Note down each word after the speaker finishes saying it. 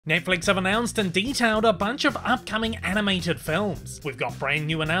Netflix have announced and detailed a bunch of upcoming animated films. We've got brand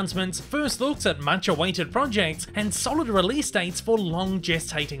new announcements, first looks at much awaited projects, and solid release dates for long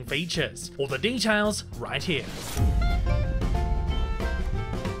gestating features. All the details right here.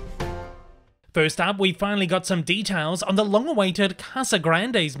 First up, we finally got some details on the long-awaited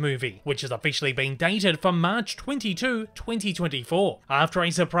Casagrandes movie, which has officially been dated for March 22, 2024. After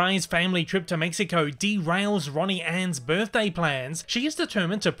a surprise family trip to Mexico derails Ronnie Ann's birthday plans, she is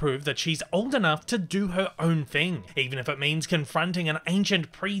determined to prove that she's old enough to do her own thing, even if it means confronting an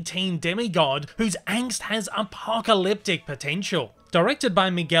ancient pre-teen demigod whose angst has apocalyptic potential. Directed by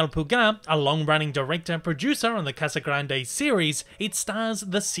Miguel Puga, a long-running director-producer on the Casagrandes series, it stars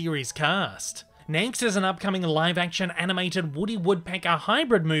the series cast. Next is an upcoming live-action animated Woody Woodpecker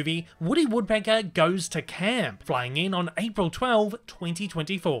hybrid movie, Woody Woodpecker Goes to Camp, flying in on April 12,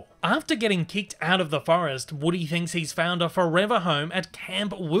 2024. After getting kicked out of the forest, Woody thinks he's found a forever home at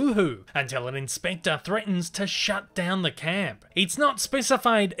Camp Woohoo, until an inspector threatens to shut down the camp. It's not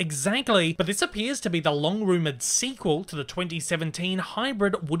specified exactly, but this appears to be the long-rumoured sequel to the 2017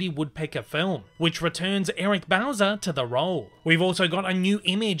 hybrid Woody Woodpecker film, which returns Eric Bauza to the role. We've also got a new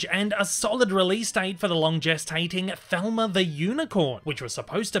image and a solid release date for the long-gestating Thelma the Unicorn, which was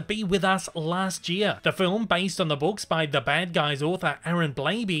supposed to be with us last year. The film, based on the books by The Bad Guys author Aaron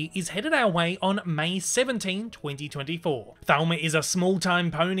Blabey, is headed our way on May 17, 2024. Thelma is a small-time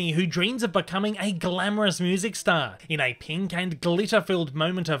pony who dreams of becoming a glamorous music star. In a pink and glitter-filled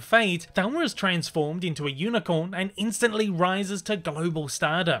moment of fate, Thelma is transformed into a unicorn and instantly rises to global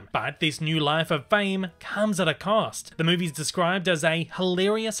stardom. But this new life of fame comes at a cost. The movie is described as a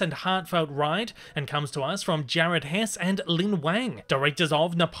hilarious and heartfelt ride and comes to us from Jared Hess and Lin Wang, directors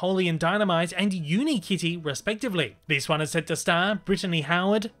of Napoleon Dynamite and Unikitty respectively. This one is set to star Brittany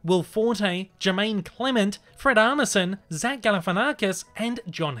Howard, Will Forte, Jermaine Clement, Fred Armisen, Zach Galifianakis, and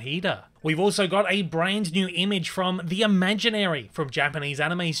John Heder. We've also got a brand new image from The Imaginary from Japanese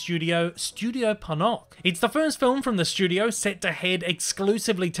anime studio Studio Ponok. It's the first film from the studio set to head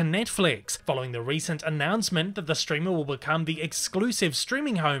exclusively to Netflix, following the recent announcement that the streamer will become the exclusive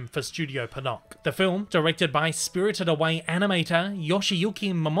streaming home for Studio Ponok. The film, directed by Spirited Away animator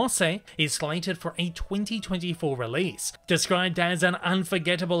Yoshiyuki Momose, is slated for a 2024 release. Described as an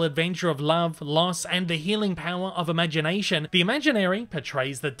unforgettable adventure of love, loss, and the healing power of imagination, The Imaginary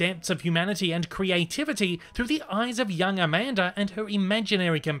portrays the depths of humanity and creativity through the eyes of young Amanda and her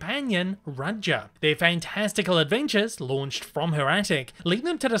imaginary companion, Rudja. Their fantastical adventures, launched from her attic, lead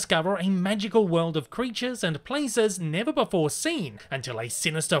them to discover a magical world of creatures and places never before seen, until a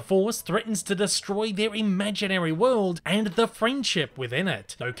sinister force threatens to destroy their imaginary world and the friendship within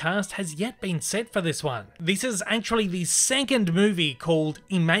it. No cast has yet been set for this one. This is actually the second movie called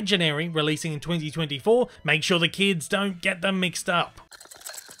Imaginary, releasing in 2024. Make sure the kids don't get them mixed up.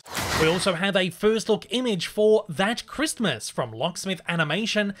 We also have a first look image for That Christmas from Locksmith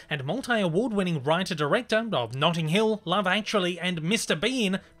Animation and multi-award-winning writer-director of Notting Hill, Love Actually, and Mr.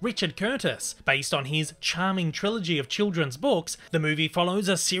 Bean, Richard Curtis. Based on his charming trilogy of children's books, the movie follows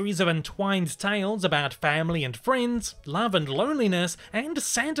a series of entwined tales about family and friends, love and loneliness, and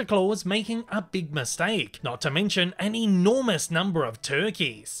Santa Claus making a big mistake, not to mention an enormous number of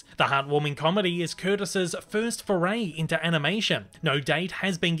turkeys. The heartwarming comedy is Curtis's first foray into animation. No date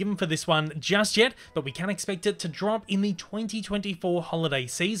has been given for this one just yet, but we can expect it to drop in the 2024 holiday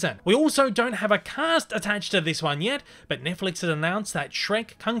season. We also don't have a cast attached to this one yet, but Netflix has announced that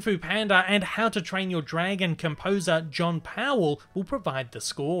Shrek, Kung Fu Panda, and How to Train Your Dragon composer John Powell will provide the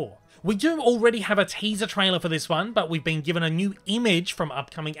score. We do already have a teaser trailer for this one, but we've been given a new image from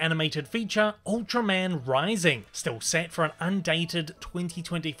upcoming animated feature Ultraman Rising, still set for an undated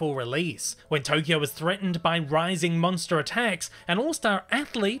 2024 release. When Tokyo is threatened by rising monster attacks, an all-star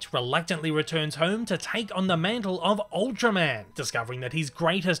athlete reluctantly returns home to take on the mantle of Ultraman, discovering that his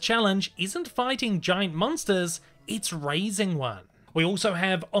greatest challenge isn't fighting giant monsters, it's raising one. We also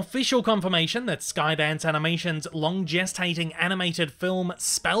have official confirmation that Skydance Animation's long-gestating animated film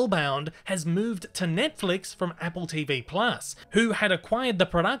Spellbound has moved to Netflix from Apple TV+, who had acquired the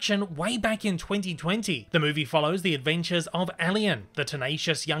production way back in 2020. The movie follows the adventures of Alien, the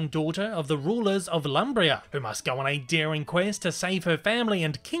tenacious young daughter of the rulers of Lumbria, who must go on a daring quest to save her family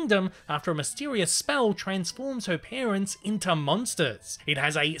and kingdom after a mysterious spell transforms her parents into monsters. It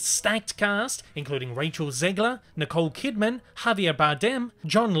has a stacked cast, including Rachel Zegler, Nicole Kidman, Javier Bardem,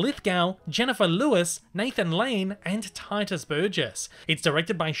 John Lithgow, Jennifer Lewis, Nathan Lane, and Titus Burgess. It's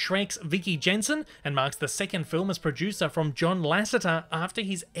directed by Shrek's Vicky Jensen and marks the second film as producer from John Lasseter after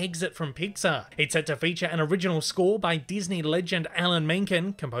his exit from Pixar. It's set to feature an original score by Disney legend Alan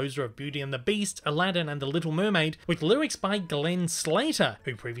Menken, composer of Beauty and the Beast, Aladdin and The Little Mermaid, with lyrics by Glenn Slater,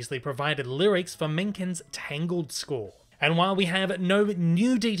 who previously provided lyrics for Menken's Tangled score. And while we have no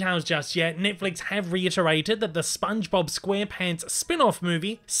new details just yet, Netflix have reiterated that the SpongeBob SquarePants spin-off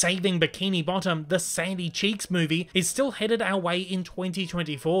movie, Saving Bikini Bottom, the Sandy Cheeks movie, is still headed our way in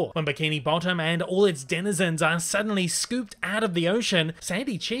 2024. When Bikini Bottom and all its denizens are suddenly scooped out of the ocean,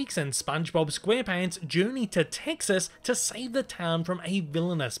 Sandy Cheeks and SpongeBob SquarePants journey to Texas to save the town from a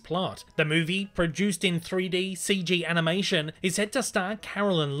villainous plot. The movie, produced in 3D CG animation, is set to star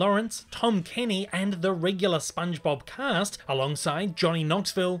Carolyn Lawrence, Tom Kenny, and the regular SpongeBob cast, alongside Johnny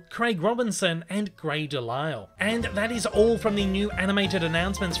Knoxville, Craig Robinson, and Grey DeLisle. And that is all from the new animated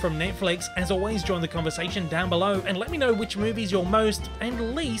announcements from Netflix. As always, join the conversation down below and let me know which movies you're most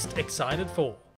and least excited for.